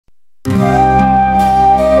But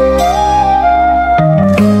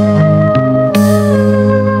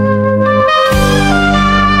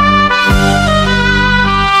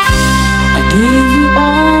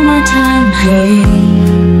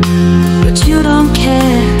you don't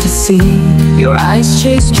care to see. Your eyes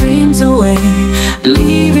chase dreams away,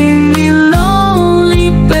 leaving me lonely,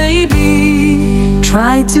 baby.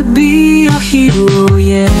 Tried to be a hero,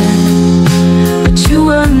 yeah, but you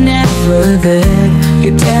were never there.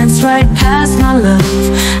 You danced right past my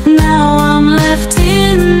love. Now I'm left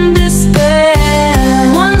in despair.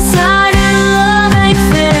 One-sided love ain't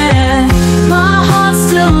fair. My heart's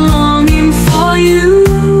still longing for you.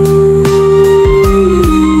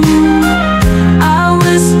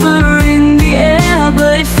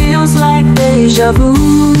 Deja vu,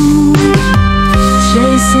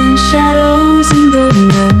 chasing shadows in the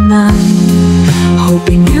night,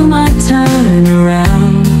 hoping you might turn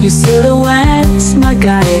around. Your silhouette's my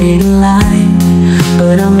guiding light,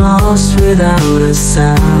 but I'm lost without a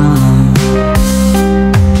sound.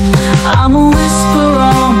 I'm a whisper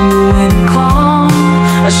on the wind call,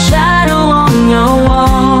 a shadow on your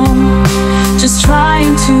wall, just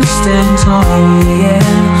trying to stand tall, yeah,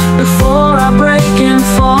 before I break and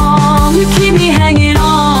fall. You keep me hanging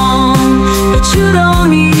on, but you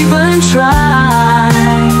don't even try.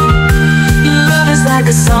 Your love is like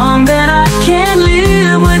a song that I can't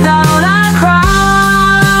live without. I cry.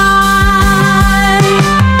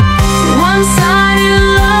 One-sided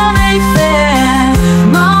love ain't fair.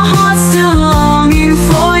 My heart's still longing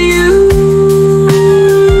for you.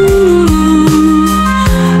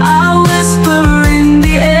 I whisper in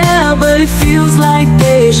the air, but it feels like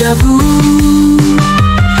deja vu.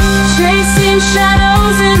 Chasing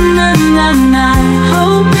shadows in the night,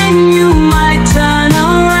 hoping you might turn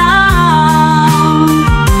around.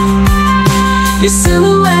 Your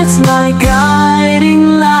silhouette's my guiding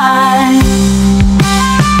light.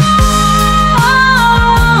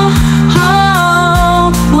 Oh,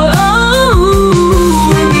 oh, whoa.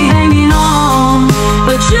 Leave me hanging on,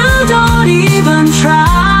 but you don't even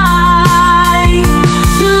try.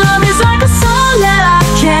 Your love is like a song that I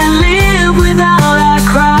can't live without. I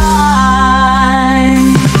cry.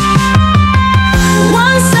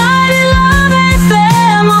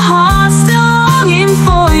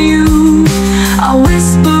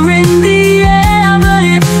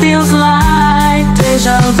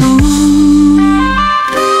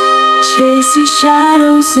 Chasing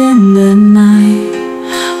shadows in the night,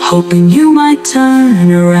 hoping you might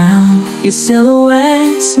turn around. Your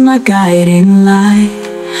silhouette's my guiding light,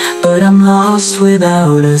 but I'm lost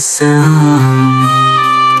without a sound.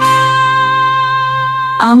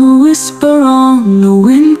 I'm a whisper on the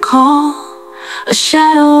wind call, a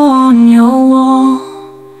shadow on your wall,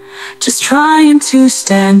 just trying to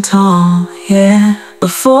stand tall, yeah,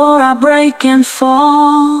 before I break and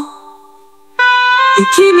fall. You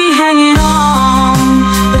keep me hanging on,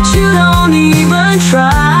 but you don't even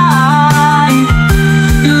try.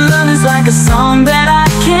 Your love is like a song that I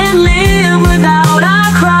can't live without.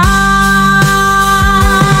 I cry.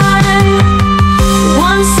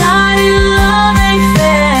 One-sided love ain't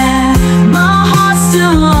fair. My heart's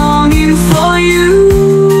still longing for you.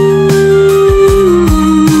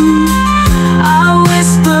 I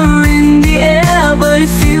whisper in the air, but it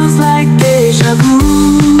feels like deja vu.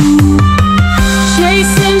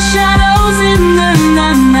 Chasing shadows in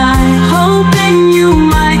the night, hoping you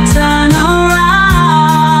might turn around.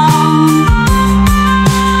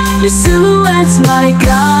 Your silhouette's my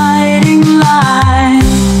guide.